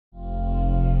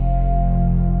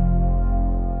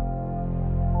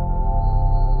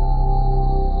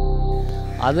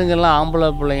அதுங்கெல்லாம் ஆம்பளை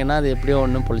பிள்ளைங்கன்னா அது எப்படியோ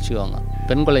ஒன்றும் பொழைச்சிக்குவாங்க.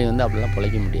 பெண் குழந்தைங்க வந்து அப்படிலாம்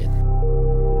பொழைக்க முடியாது.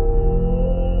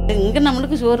 இங்கே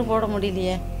நம்மளுக்கு சோறு போட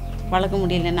முடியலையே, வளர்க்க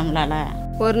முடியல நம்மளால்.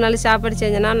 ஒரு நாள் சாப்பாடு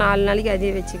செஞ்சேன்னா 4 நாளைக்கு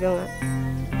அதையே வச்சுக்கோங்க.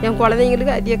 என்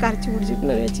குழந்தைங்களுக்கு அதையே கரைச்சி குடிச்சிட்டு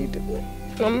நான் வச்சுக்கிட்டு இருக்கேன்.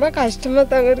 ரொம்ப கஷ்டமாக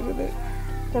தாங்க இருக்குது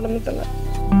குடும்பத்தில்.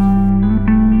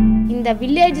 இந்த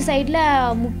வில்லேஜ் சைடில்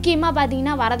முக்கியமாக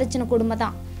பார்த்தீங்கன்னா வரதட்சணை கொடுமை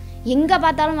தான். எங்கே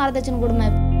பார்த்தாலும் வரதட்சணை கொடுமை.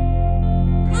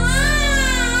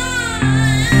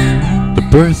 The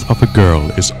birth of a girl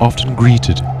is often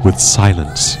greeted with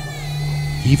silence,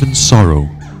 even sorrow.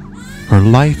 Her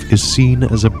life is seen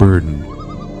as a burden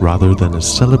rather than a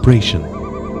celebration.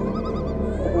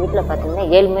 வீட்டில் பார்த்தீங்கன்னா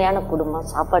ஏழ்மையான குடும்பம்,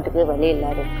 சாப்பாட்டுக்கு வழி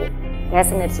இல்லாத இருக்கு,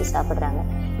 ரேஷன் அரிசி சாப்பிட்றாங்க.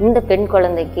 இந்த பெண்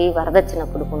குழந்தைக்கு வரதட்சணை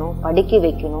கொடுக்கணும், படிக்க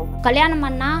வைக்கணும். கல்யாணம்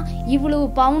பண்ணால் இவ்வளவு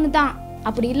பவுனு தான்,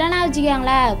 அப்படி இல்லைன்னா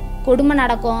வச்சுக்காங்களேன் கொடுமை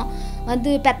நடக்கும்.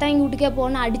 வந்து பெத்தவங்க வீட்டுக்கே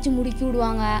போகணும், அடித்து முடுக்கி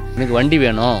விடுவாங்க. எனக்கு வண்டி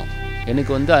வேணும்,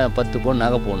 எனக்கு வந்து 10 பவுன்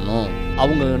நகை போடணும்,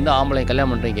 அவங்க வந்து ஆம்பளை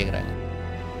கல்யாணம் பண்ணுறேன்னு கேட்குறாங்க.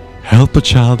 Help a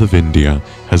Child of India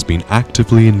has been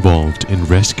actively involved in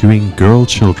rescuing girl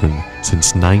children since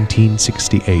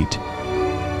 1968.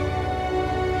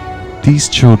 These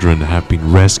children have been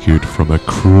rescued from a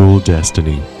cruel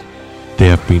destiny. They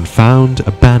have been found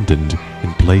abandoned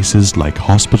in places like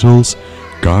hospitals,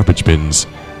 garbage bins,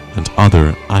 and other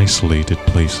isolated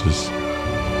places.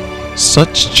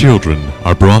 Such children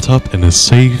are brought up in a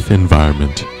safe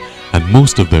environment, and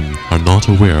most of them are not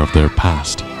aware of their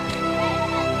past.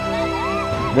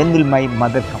 When will my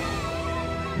mother come?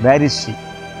 Where is she?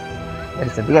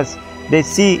 Because they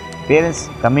see parents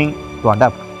coming to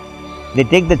adopt. They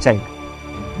take the child.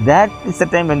 That is the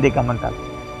time when they come and talk.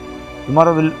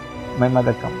 Tomorrow will my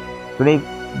mother come. Today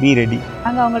be ready.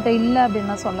 நாங்கள் அவங்கள்ட்ட இல்லை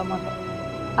அப்படின்னா சொல்ல மாட்டோம்.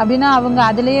 அப்படின்னா அவங்க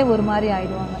அதிலேயே ஒரு மாதிரி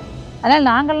ஆயிடுவாங்க. அதனால்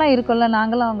நாங்கள்லாம் இருக்கோம்ல,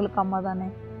 நாங்களாம் அவங்களுக்கு அம்மா தானே,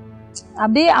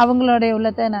 அப்படியே அவங்களுடைய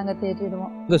உள்ளத்தை நாங்கள்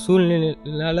தேடிடுவோம். இந்த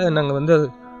சூழ்நிலையினால நாங்கள் வந்து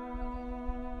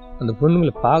அந்த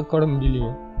பொண்ணுங்களை பார்க்க கூட முடியலைங்க.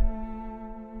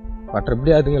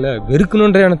 மற்றபடி அதுங்களை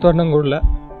வெறுக்கணுன்ற எண்ணத்தோட நாங்கள் உள்ள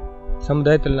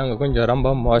சமுதாயத்தில் நாங்கள் கொஞ்சம் ரொம்ப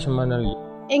மோசமான.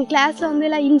 என் கிளாஸில் வந்து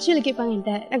எல்லாம் இனிஷியல் கேட்பாங்க.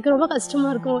 என்கிட்ட எனக்கு ரொம்ப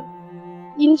கஷ்டமாக இருக்கும்.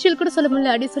 இனிஷியல் கூட சொல்ல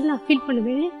முடியல அப்படின்னு சொல்லி நான் ஃபீல்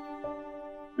பண்ணுவேன்.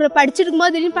 அப்புறம்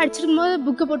படிச்சிருக்கும்போது திடீர்னு படிச்சிருக்கும்போது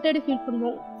புக்கை போட்டு அப்படி ஃபீல்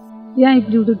பண்ணுவோம். ஏன்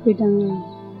இப்படி விட்டுட்டு போயிட்டாங்க?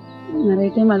 நிறைய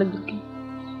டைம் அழுதுருக்கேன்.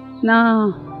 நான்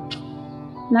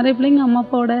நிறைய பிள்ளைங்க அம்மா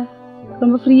அப்பாவோட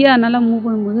ரொம்ப ஃப்ரீயாக நல்லா மூவ்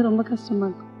பண்ணும்போது ரொம்ப கஷ்டமாக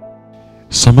இருக்கும்.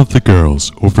 Some of the girls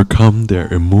overcome their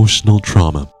emotional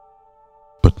trauma,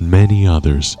 but many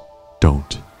others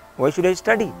don't. Why should I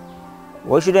study?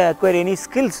 Why should I acquire any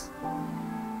skills?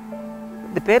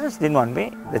 The parents didn't want me.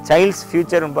 The child's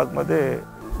future and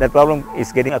that problem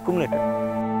is getting accumulated.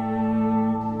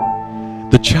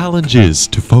 The challenge is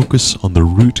to focus on the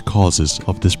root causes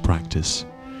of this practice.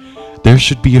 There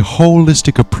should be a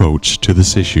holistic approach to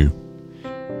this issue.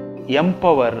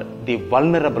 Empower the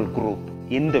vulnerable group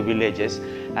in the villages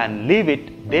and leave it,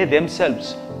 they themselves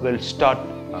will start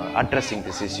addressing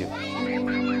this issue.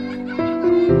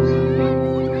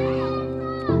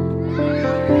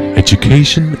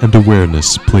 Education and awareness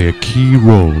play a key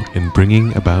role in bringing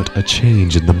about a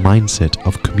change in the mindset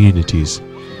of communities.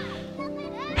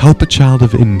 Help a Child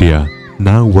of India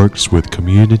now works with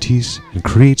communities and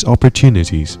creates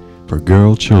opportunities for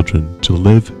girl children to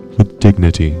live with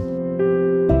dignity.